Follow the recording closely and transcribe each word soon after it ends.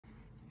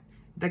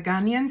The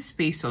Ghanaian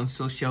space on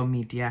social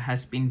media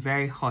has been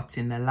very hot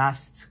in the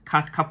last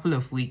couple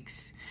of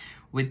weeks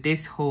with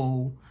this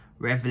whole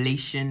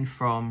revelation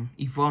from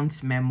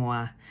Yvonne's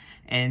memoir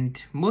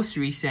and most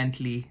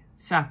recently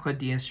Sarks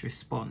Replies Is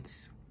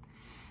response.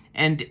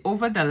 And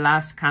over the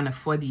last kind of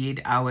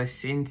 48 hours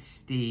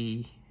since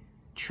the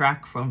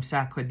track from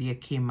Sarks Replies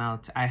Is came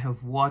out, I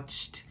have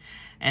watched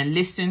and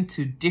listened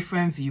to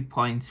different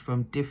viewpoints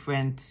from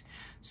different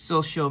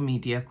social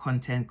media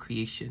content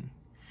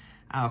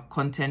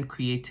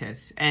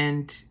creators,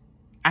 and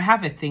I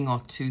have a thing or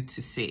two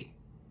to say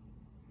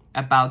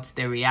about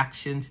the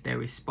reactions, the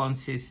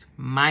responses,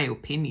 my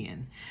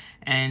opinion,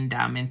 and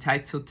I'm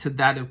entitled to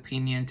that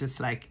opinion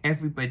just like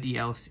everybody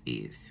else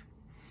is.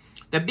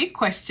 The big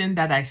question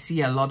that I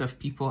see a lot of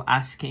people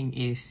asking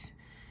is,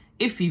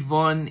 if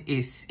Yvonne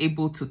is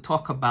able to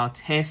talk about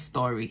her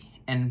story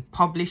and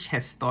publish her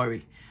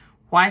story,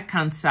 why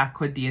can't Sarks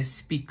Replies Is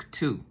speak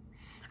too?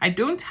 I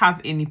don't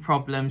have any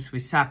problems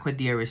with Sarks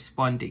Replies Is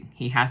responding.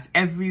 He has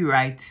every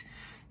right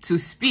to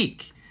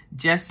speak,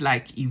 just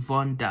like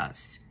Yvonne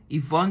does.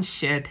 Yvonne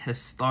shared her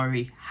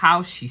story,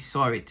 how she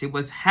saw it. It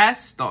was her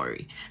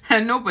story,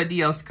 and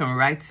nobody else can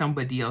write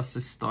somebody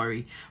else's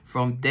story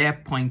from their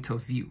point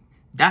of view.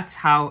 That's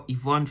how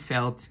Yvonne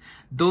felt.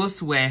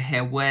 Those were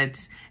her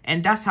words,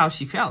 and that's how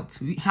she felt.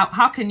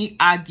 How can you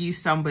argue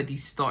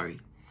somebody's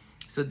story?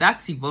 So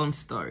that's Yvonne's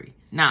story.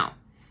 Now,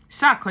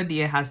 Sarks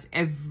Replies Is has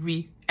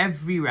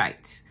every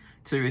right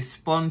to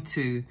respond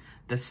to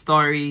the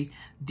story,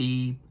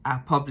 the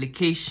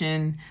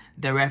publication,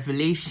 the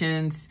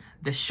revelations,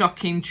 the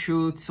shocking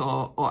truths,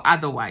 or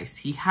otherwise.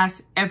 He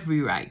has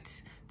every right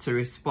to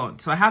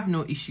respond. So I have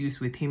no issues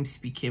with him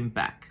speaking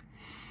back.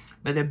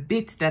 But the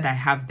bit that I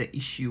have the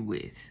issue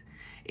with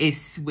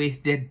is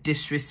with the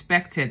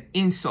disrespect and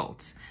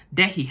insults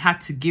that he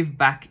had to give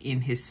back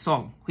in his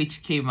song,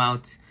 which came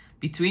out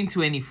between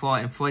 24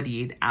 and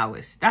 48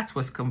 hours. That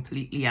was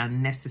completely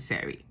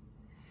unnecessary.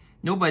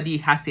 Nobody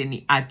has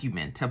any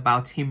argument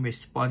about him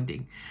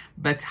responding,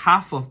 but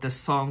half of the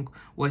song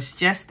was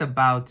just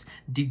about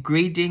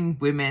degrading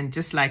women,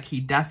 just like he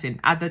does in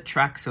other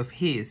tracks of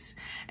his.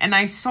 And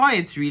I saw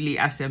it really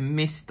as a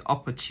missed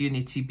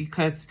opportunity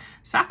because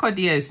Sarks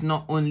Replies is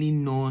not only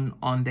known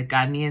on the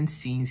Ghanaian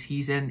scenes,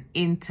 he's an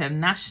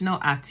international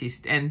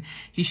artist, and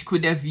he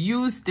could have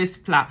used this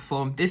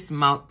platform, this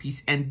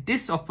mouthpiece, and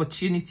this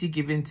opportunity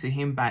given to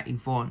him by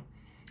Yvonne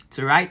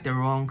to right the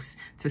wrongs,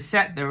 to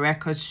set the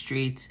record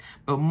straight,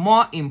 but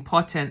more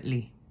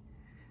importantly,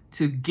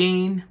 to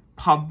gain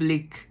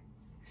public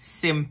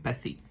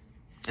sympathy,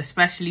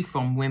 especially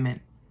from women.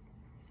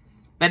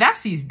 But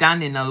as he's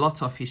done in a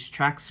lot of his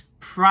tracks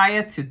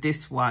prior to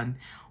this one,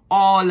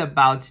 all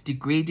about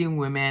degrading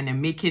women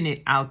and making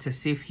it out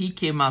as if he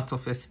came out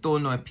of a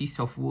stone or a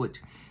piece of wood,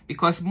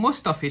 because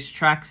most of his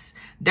tracks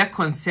that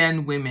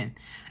concern women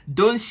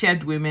don't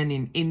shed women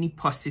in any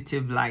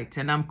positive light.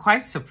 And I'm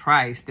quite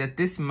surprised that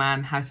this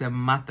man has a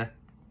mother,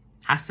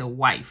 has a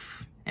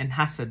wife, and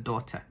has a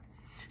daughter.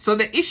 So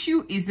the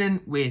issue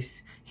isn't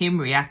with him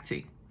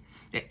reacting.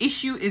 The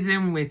issue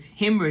isn't with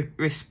him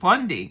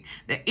responding.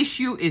 The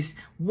issue is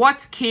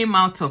what came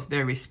out of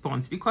the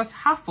response, because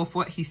half of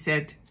what he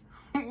said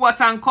was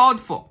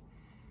uncalled for.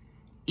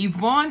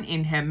 Yvonne,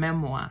 in her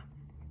memoir,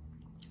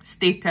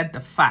 stated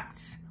the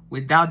facts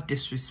without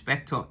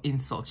disrespect or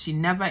insult. She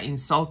never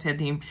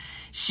insulted him.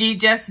 She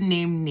just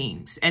named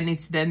names. And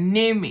it's the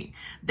naming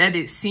that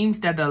it seems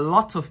that a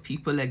lot of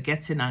people are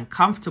getting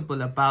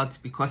uncomfortable about,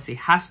 because it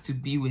has to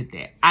be with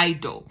their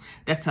idol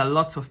that a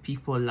lot of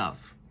people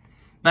love.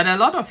 But a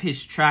lot of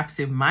his tracks,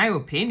 in my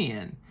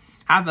opinion,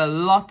 have a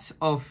lot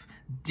of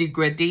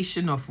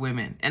degradation of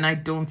women. And I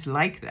don't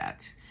like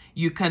that.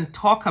 You can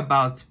talk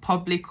about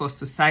public or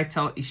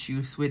societal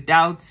issues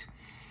without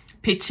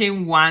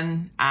pitching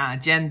one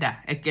agenda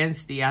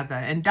against the other,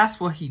 and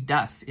that's what he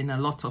does in a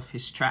lot of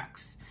his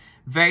tracks.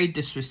 Very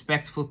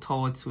disrespectful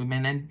towards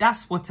women, and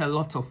that's what a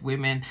lot of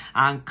women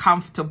are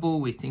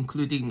uncomfortable with,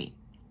 including me.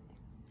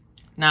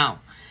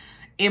 Now,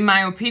 in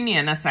my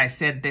opinion, as I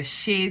said, the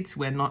shades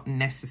were not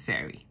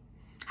necessary.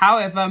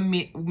 However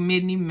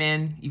many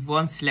men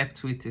Yvonne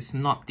slept with is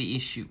not the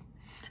issue.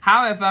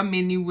 However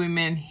many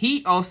women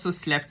he also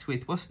slept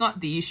with was not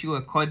the issue,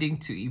 according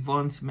to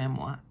Yvonne's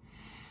memoir.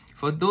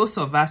 For those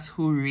of us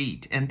who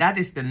read, and that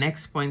is the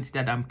next point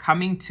that I'm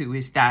coming to,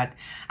 is that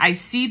I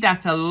see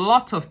that a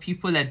lot of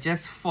people are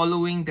just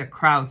following the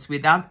crowds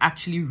without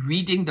actually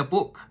reading the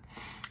book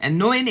and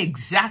knowing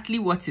exactly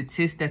what it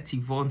is that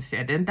Yvonne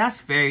said. And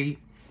that's very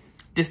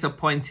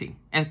disappointing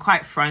and,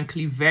 quite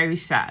frankly, very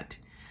sad.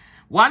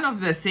 One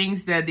of the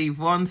things that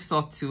Yvonne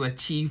sought to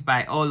achieve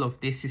by all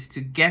of this is to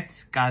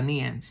get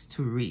Ghanaians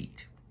to read.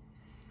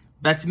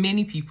 But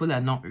many people are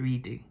not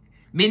reading.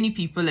 Many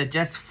people are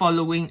just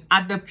following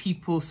other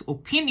people's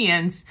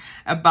opinions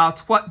about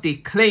what they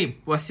claim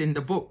was in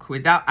the book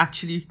without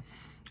actually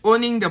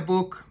owning the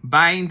book,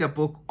 buying the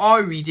book,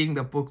 or reading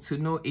the book to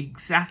know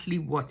exactly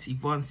what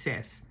Yvonne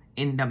says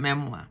in the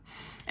memoir.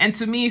 And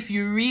to me, if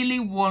you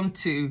really want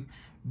to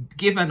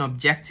give an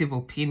objective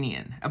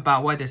opinion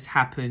about what has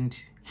happened,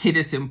 it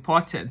is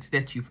important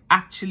that you've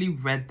actually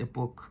read the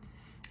book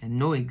and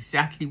know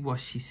exactly what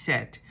she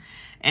said,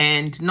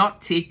 and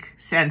not take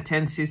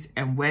sentences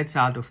and words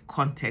out of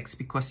context,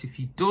 because if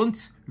you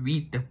don't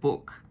read the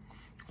book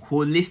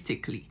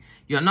holistically,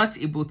 you're not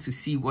able to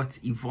see what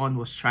Yvonne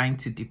was trying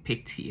to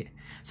depict here.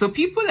 So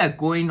people are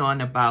going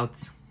on about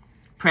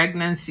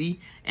pregnancy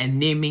and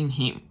naming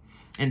him,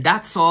 and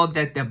that's all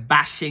that the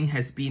bashing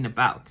has been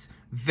about.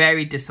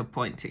 Very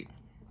disappointing.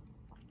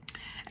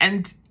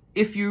 And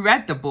if you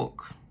read the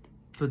book,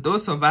 for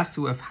those of us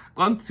who have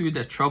gone through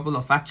the trouble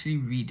of actually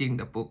reading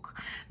the book,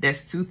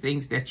 there's two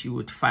things that you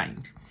would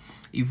find.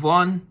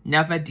 Yvonne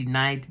never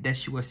denied that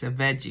she was a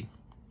virgin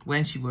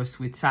when she was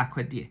with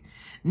Sarkodie.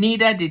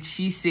 Neither did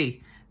she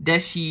say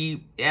that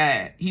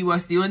he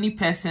was the only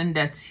person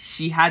that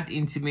she had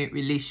intimate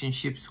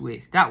relationships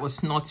with. That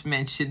was not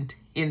mentioned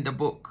in the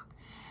book.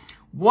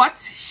 What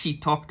she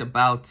talked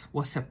about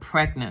was a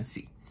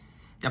pregnancy.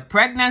 The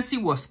pregnancy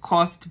was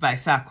caused by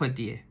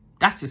Sarkodie.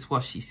 That is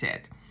what she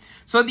said.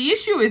 So the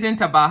issue isn't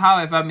about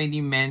however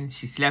many men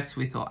she slept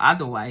with or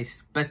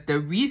otherwise, but the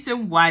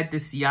reason why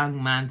this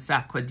young man,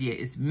 Sarkodie,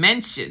 is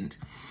mentioned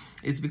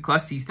is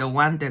because he's the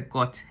one that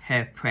got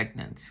her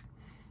pregnant.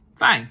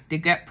 Fine, they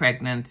get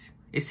pregnant.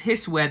 It's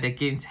his word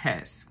against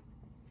hers.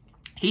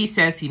 He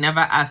says he never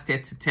asked her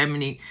to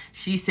terminate.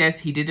 She says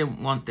he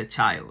didn't want the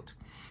child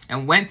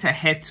and went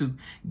ahead to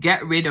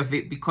get rid of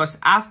it, because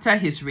after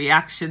his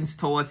reactions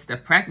towards the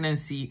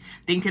pregnancy,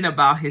 thinking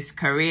about his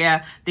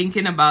career,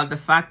 thinking about the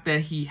fact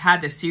that he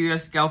had a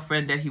serious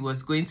girlfriend that he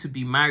was going to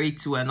be married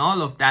to and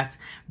all of that,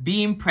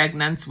 being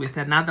pregnant with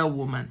another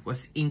woman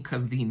was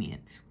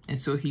inconvenient. And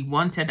so he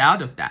wanted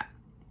out of that.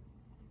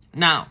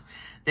 Now,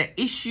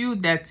 the issue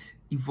that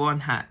Yvonne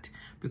had,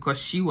 because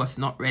she was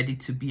not ready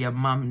to be a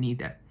mom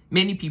neither.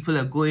 Many people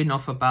are going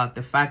off about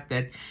the fact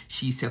that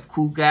she's a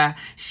cougar,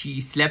 she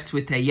slept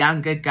with a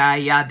younger guy,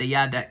 yada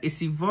yada. Is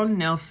Yvonne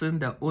Nelson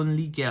the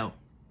only girl,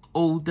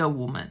 older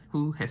woman,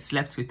 who has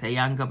slept with a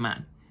younger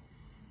man?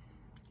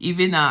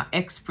 Even our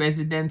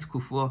ex-president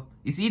Kufuor,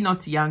 is he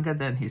not younger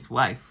than his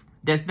wife?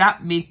 Does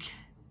that make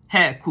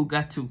her a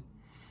cougar too?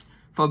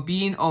 For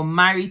being or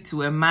married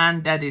to a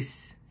man that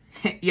is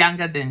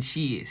younger than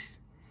she is?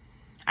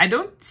 I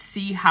don't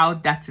see how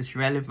that is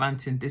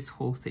relevant in this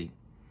whole thing.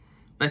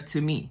 But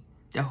to me,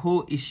 the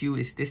whole issue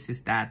is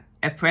that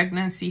a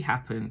pregnancy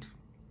happened.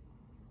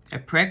 A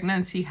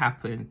pregnancy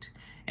happened,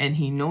 and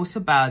he knows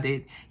about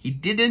it. He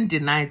didn't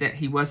deny that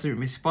he wasn't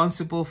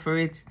responsible for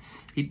it.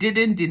 He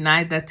didn't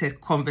deny that a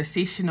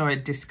conversation or a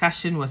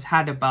discussion was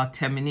had about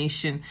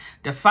termination.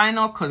 The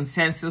final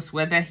consensus,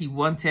 whether he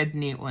wanted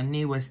nay or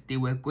nay, was they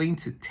were going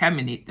to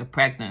terminate the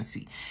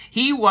pregnancy.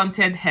 He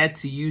wanted her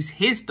to use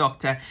his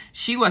doctor.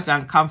 She was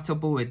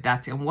uncomfortable with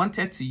that and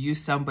wanted to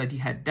use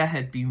somebody that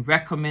had been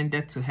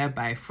recommended to her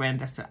by a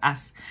friend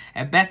as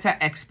a better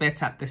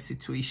expert at the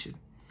situation.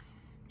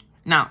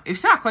 Now, if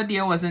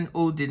Sarkodie wasn't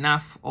old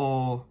enough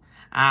or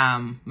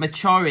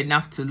mature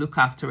enough to look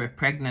after a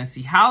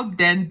pregnancy, how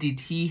then did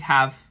he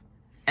have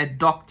a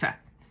doctor,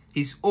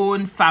 his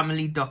own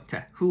family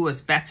doctor, who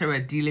was better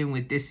at dealing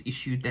with this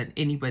issue than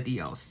anybody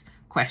else?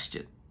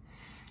 Question.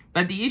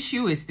 But the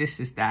issue is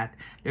that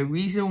the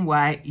reason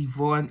why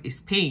Yvonne is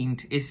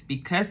pained is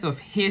because of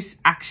his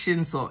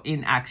actions or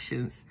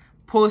inactions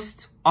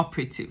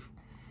post-operative.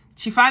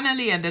 She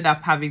finally ended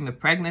up having the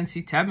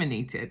pregnancy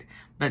terminated,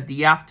 but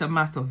the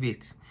aftermath of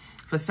it,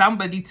 for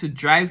somebody to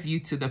drive you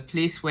to the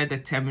place where the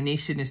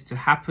termination is to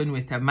happen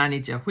with a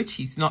manager, which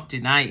he's not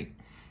denying.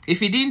 If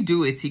he didn't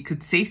do it, he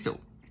could say so,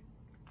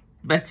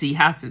 but he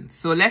hasn't.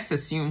 So let's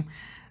assume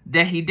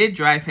that he did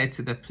drive her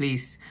to the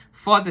place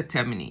for the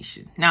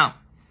termination. Now,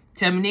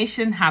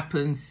 termination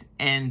happens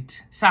and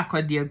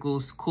Sarkodie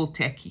goes cold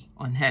turkey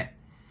on her.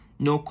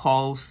 No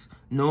calls,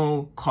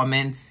 no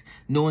comments,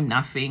 no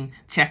nothing.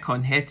 Check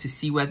on her to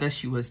see whether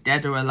she was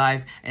dead or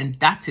alive. And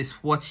that is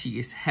what she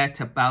is hurt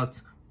about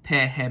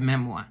per her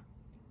memoir.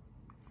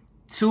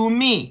 To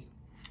me,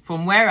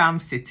 from where I'm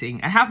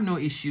sitting, I have no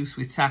issues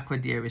with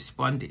Sarkodie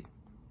responding.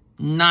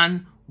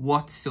 None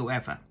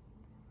whatsoever.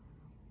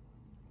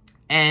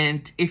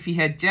 And if he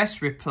had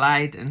just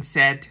replied and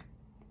said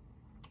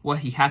what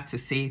he had to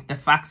say, the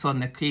facts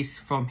on the case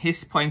from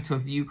his point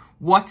of view,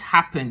 what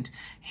happened,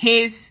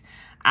 his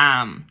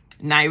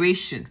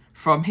narration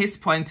from his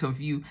point of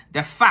view,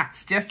 the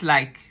facts, just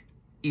like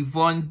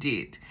Yvonne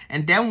did,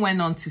 and then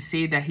went on to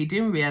say that he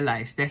didn't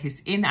realize that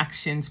his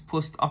inactions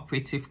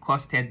post-operative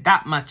caused her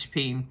that much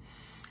pain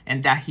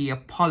and that he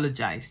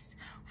apologized.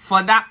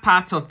 For that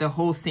part of the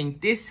whole thing,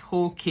 this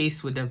whole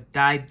case would have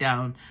died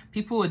down.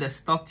 People would have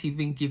stopped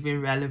even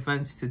giving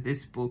relevance to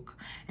this book,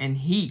 and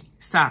he,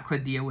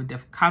 Sarkodie, would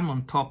have come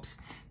on tops.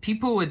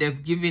 People would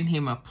have given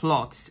him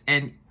applause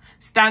and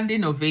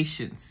standing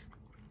ovations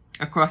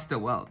across the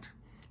world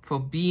for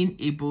being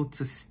able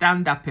to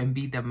stand up and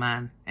be the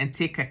man and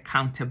take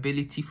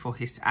accountability for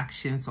his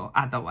actions or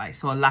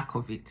otherwise, or lack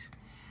of it.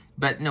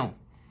 But no,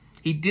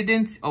 he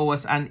didn't, or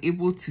was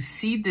unable to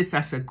see this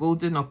as a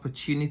golden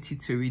opportunity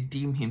to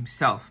redeem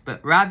himself,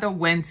 but rather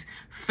went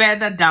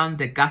further down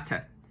the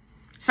gutter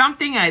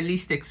Something I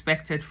least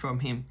expected from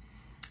him.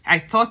 I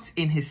thought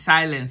in his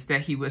silence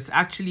that he was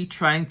actually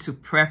trying to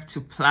prep,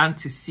 to plan,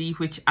 to see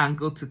which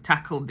angle to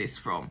tackle this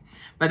from.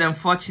 But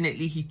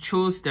unfortunately, he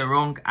chose the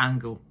wrong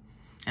angle.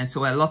 And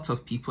so a lot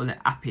of people are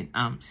up in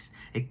arms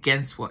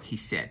against what he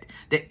said.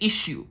 The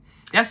issue,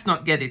 let's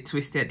not get it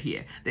twisted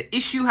here. The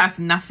issue has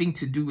nothing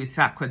to do with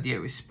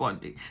Sarkodie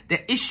responding.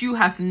 The issue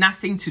has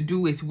nothing to do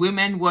with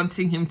women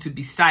wanting him to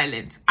be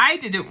silent. I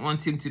didn't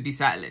want him to be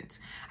silent.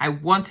 I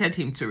wanted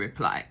him to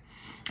reply.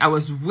 I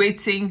was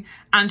waiting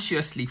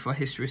anxiously for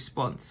his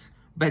response.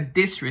 But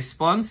this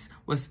response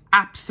was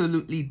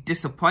absolutely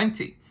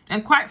disappointing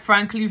and quite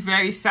frankly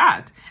very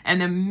sad,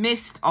 and a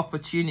missed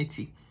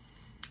opportunity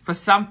for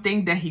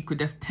something that he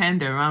could have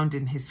turned around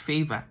in his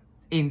favor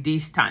in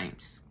these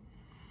times.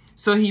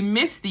 So he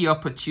missed the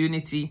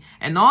opportunity,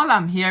 and all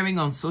I'm hearing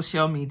on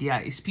social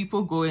media is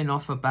people going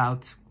off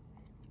about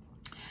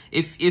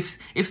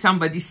if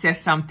somebody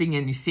says something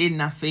and you say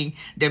nothing,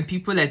 then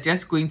people are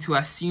just going to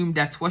assume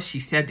that what she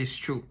said is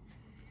true.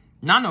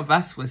 None of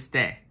us was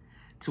there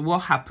to what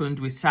happened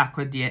with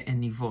Sarkodie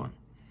and Yvonne.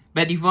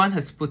 But Yvonne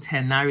has put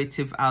her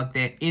narrative out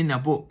there in a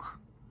book,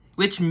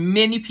 which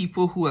many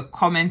people who are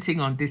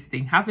commenting on this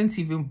thing haven't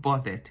even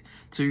bothered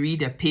to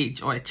read a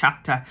page or a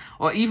chapter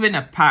or even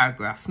a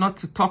paragraph, not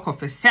to talk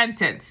of a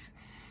sentence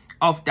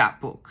of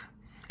that book.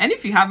 And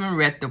if you haven't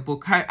read the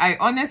book, I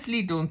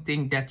honestly don't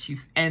think that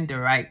you've earned the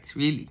right,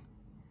 really,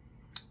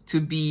 to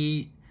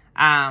be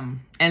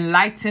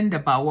enlightened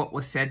about what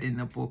was said in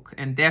the book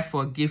and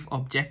therefore give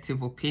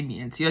objective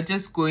opinions. You're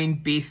just going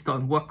based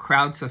on what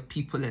crowds of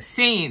people are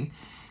saying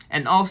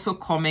and also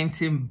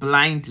commenting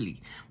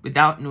blindly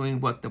without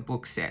knowing what the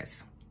book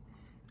says.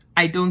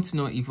 I don't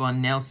know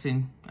Yvonne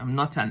Nelson. I'm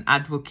not an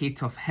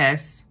advocate of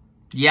hers.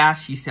 Yeah,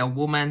 she's a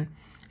woman,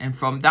 and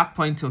from that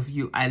point of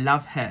view, I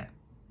love her.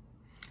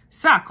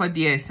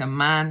 Sarkodie is a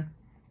man.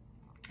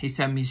 He's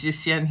a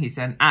musician. He's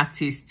an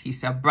artist.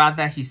 He's a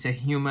brother. He's a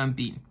human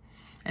being.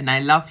 And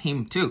I love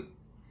him too.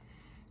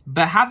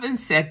 But having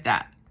said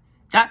that,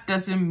 that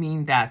doesn't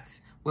mean that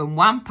when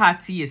one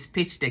party is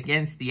pitched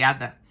against the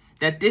other,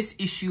 that this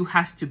issue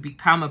has to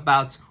become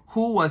about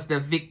who was the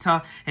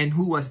victor and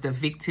who was the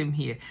victim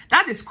here.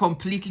 That is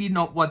completely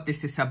not what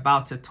this is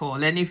about at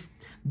all. And if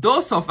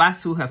those of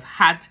us who have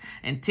had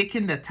and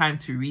taken the time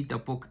to read the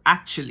book,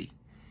 actually,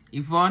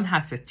 Yvonne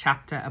has a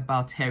chapter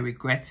about her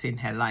regrets in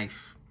her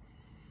life.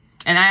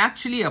 And I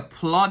actually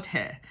applaud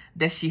her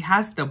that she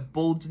has the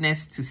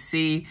boldness to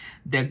say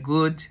the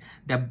good,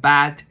 the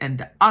bad, and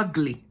the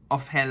ugly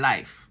of her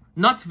life.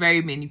 Not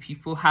very many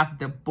people have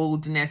the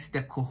boldness,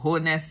 the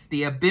cojones,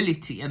 the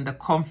ability, and the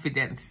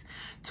confidence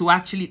to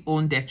actually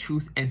own their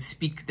truth and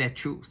speak their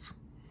truth.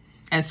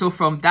 And so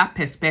from that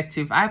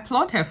perspective, I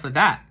applaud her for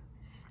that.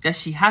 That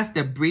she has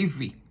the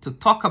bravery to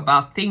talk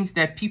about things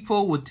that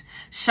people would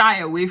shy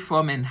away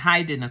from and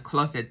hide in a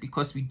closet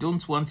because we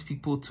don't want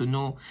people to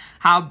know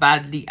how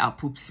badly our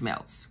poop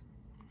smells.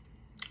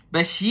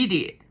 But she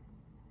did.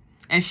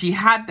 And she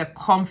had the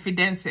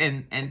confidence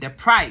and the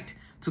pride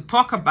to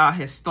talk about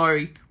her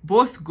story,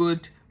 both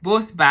good,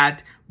 both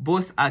bad,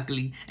 both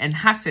ugly, and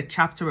has a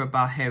chapter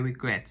about her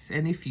regrets.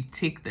 And if you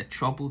take the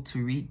trouble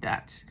to read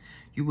that,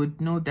 you would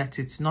know that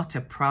it's not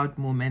a proud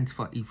moment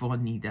for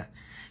Yvonne either.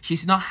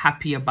 She's not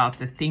happy about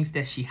the things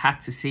that she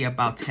had to say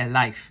about her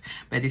life,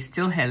 but it's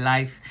still her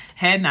life,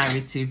 her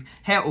narrative,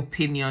 her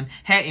opinion,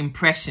 her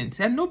impressions,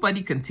 and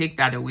nobody can take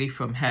that away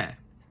from her.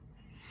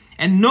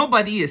 And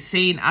nobody is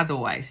saying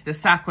otherwise. The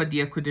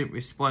Sarkodie couldn't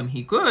respond.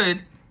 He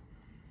could,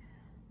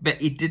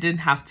 but it didn't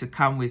have to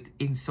come with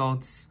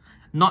insults,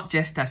 not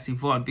just as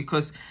Yvonne,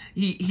 because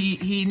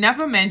he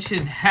never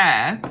mentioned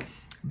her,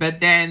 but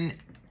then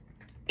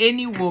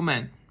any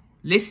woman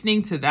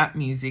listening to that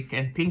music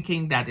and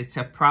thinking that it's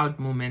a proud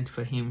moment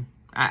for him,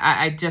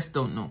 I just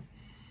don't know.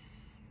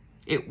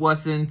 It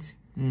wasn't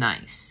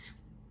nice.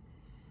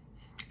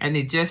 And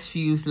it just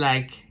feels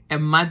like a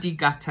muddy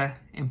gutter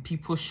and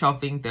people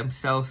shoving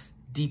themselves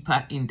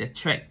deeper in the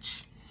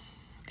trench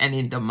and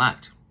in the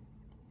mud.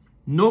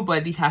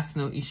 Nobody has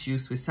no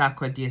issues with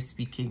Sarkodie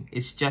speaking.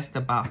 It's just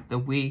about the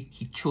way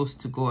he chose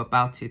to go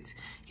about it.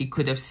 He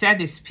could have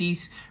said his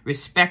piece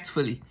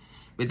respectfully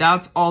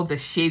without all the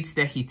shades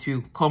that he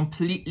threw.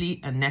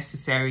 Completely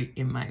unnecessary,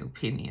 in my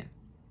opinion.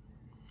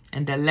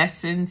 And the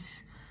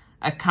lessons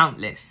are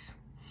countless.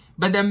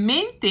 But the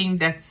main thing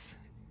that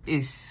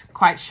is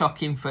quite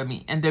shocking for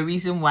me, and the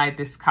reason why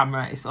this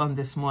camera is on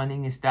this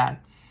morning, is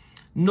that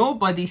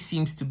nobody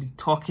seems to be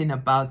talking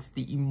about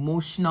the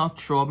emotional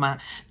trauma,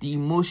 the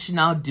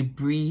emotional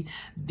debris,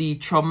 the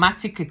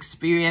traumatic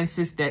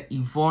experiences that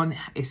Yvonne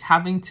is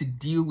having to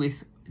deal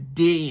with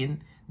day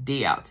in,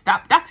 day out.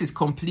 That is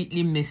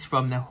completely missed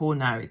from the whole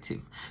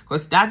narrative,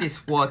 because that is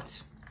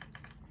what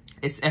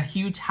is a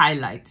huge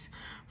highlight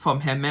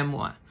from her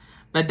memoir.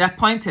 But that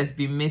point has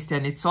been missed,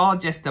 and it's all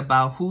just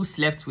about who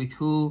slept with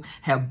who,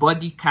 her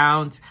body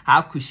count,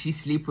 how could she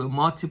sleep with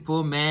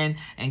multiple men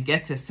and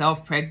get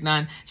herself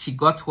pregnant. She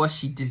got what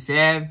she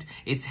deserved.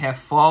 It's her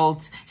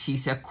fault.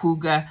 She's a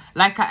cougar.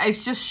 Like,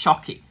 it's just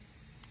shocking.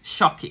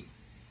 Shocking.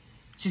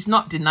 She's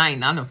not denying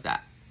none of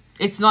that.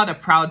 It's not a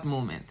proud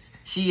moment.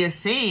 She is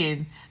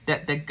saying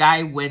that the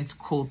guy went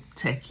cold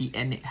turkey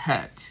and it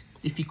hurt.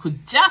 If he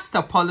could just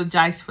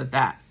apologize for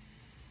that,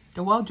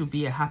 the world would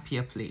be a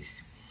happier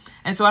place.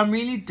 And so I'm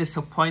really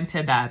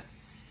disappointed at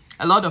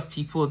a lot of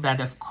people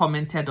that have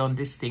commented on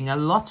this thing, a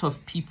lot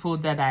of people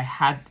that I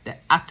had the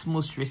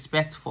utmost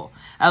respect for,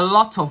 a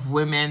lot of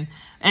women,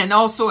 and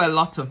also a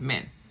lot of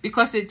men.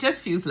 Because it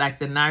just feels like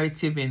the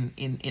narrative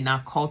in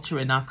our culture,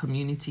 in our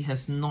community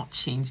has not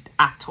changed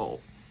at all.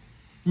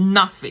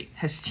 Nothing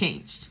has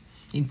changed.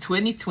 In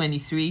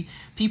 2023,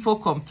 people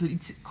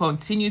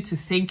continue to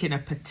think in a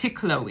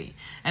particular way.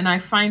 And I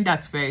find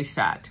that very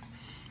sad.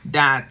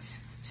 That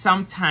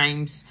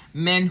sometimes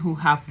men who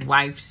have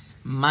wives,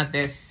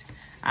 mothers,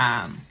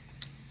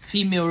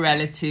 female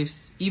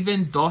relatives,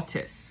 even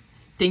daughters,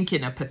 think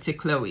in a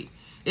particular way.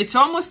 It's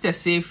almost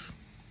as if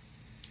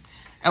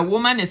a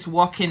woman is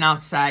walking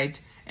outside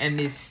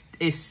and is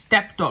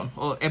stepped on,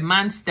 or a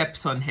man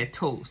steps on her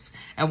toes.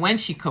 And when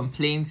she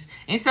complains,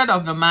 instead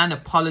of the man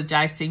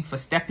apologizing for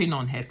stepping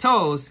on her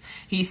toes,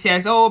 he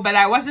says, oh, but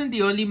I wasn't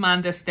the only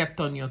man that stepped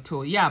on your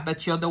toe. Yeah,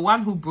 but you're the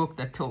one who broke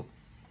the toe.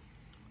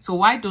 So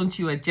why don't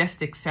you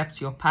just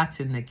accept your part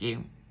in the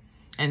game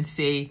and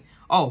say,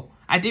 oh,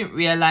 I didn't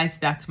realize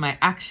that my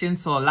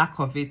actions or lack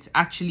of it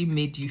actually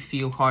made you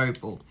feel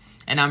horrible.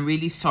 And I'm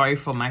really sorry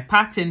for my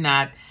part in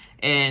that.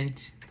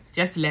 And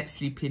just let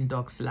sleeping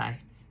dogs lie.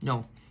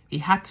 No, he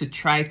had to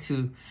try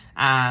to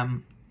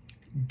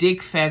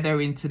dig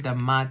further into the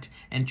mud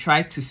and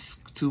try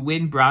to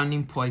win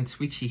browning points,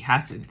 which he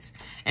hasn't.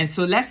 And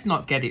so let's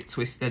not get it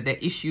twisted.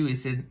 The issue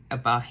isn't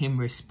about him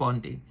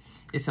responding.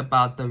 It's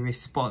about the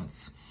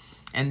response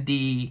and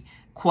the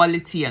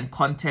quality and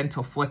content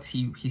of what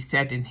he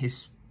said in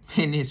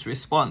his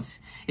response.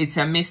 It's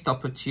a missed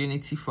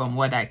opportunity from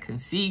what I can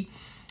see.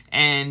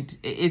 And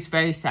it's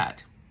very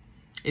sad.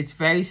 It's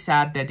very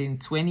sad that in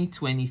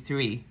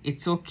 2023,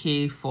 it's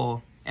okay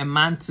for a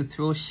man to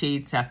throw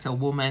shades at a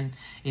woman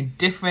in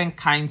different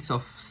kinds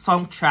of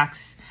song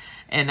tracks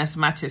and as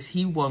much as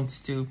he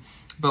wants to.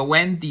 But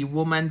when the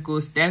woman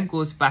goes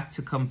back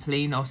to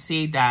complain or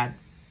say that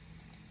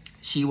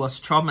she was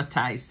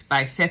traumatized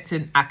by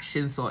certain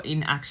actions or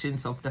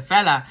inactions of the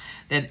fella,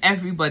 then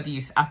everybody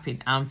is up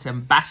in arms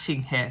and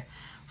bashing her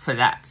for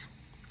that.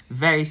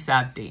 Very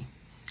sad day.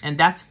 And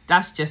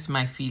that's just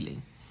my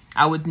feeling.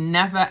 I would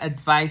never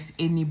advise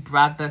any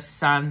brother,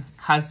 son,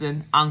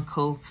 cousin,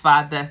 uncle,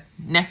 father,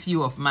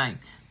 nephew of mine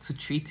to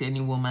treat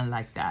any woman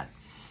like that.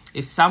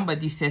 If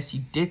somebody says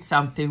you did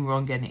something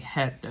wrong and it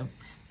hurt them,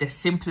 the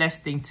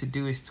simplest thing to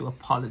do is to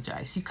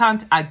apologize. You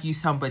can't argue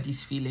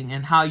somebody's feeling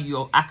and how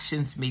your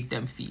actions made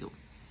them feel.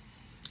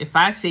 If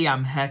I say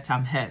I'm hurt,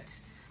 I'm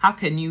hurt. How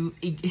can you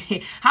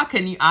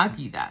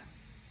argue that?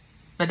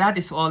 But that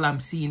is all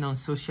I'm seeing on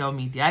social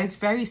media. It's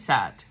very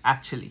sad,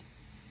 actually.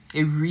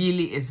 It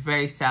really is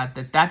very sad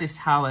that is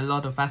how a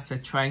lot of us are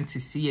trying to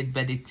see it.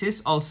 But it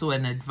is also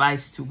an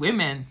advice to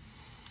women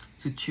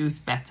to choose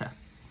better.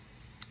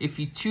 If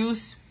you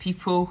choose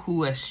people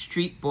who are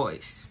street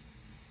boys,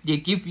 they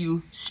give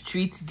you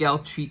street girl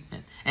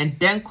treatment and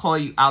then call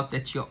you out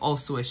that you're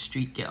also a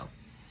street girl.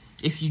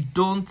 If you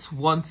don't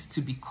want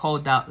to be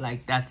called out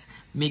like that,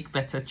 make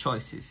better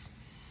choices.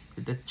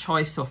 The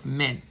choice of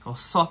men or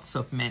sorts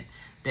of men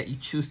that you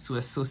choose to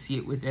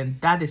associate with.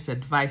 And that is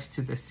advice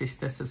to the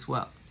sisters as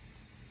well.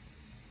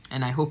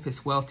 And I hope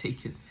it's well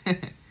taken.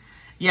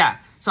 Yeah,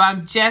 so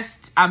I'm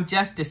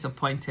just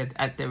disappointed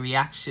at the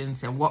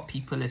reactions and what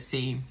people are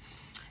saying.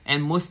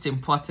 And most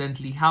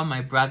importantly, how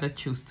my brother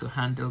chose to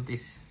handle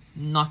this.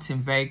 Not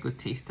in very good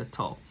taste at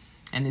all.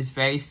 And it's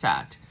very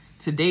sad.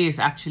 Today is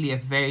actually a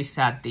very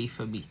sad day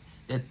for me.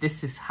 That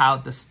this is how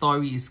the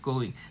story is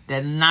going.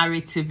 The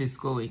narrative is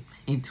going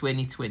in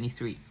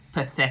 2023.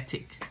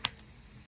 Pathetic.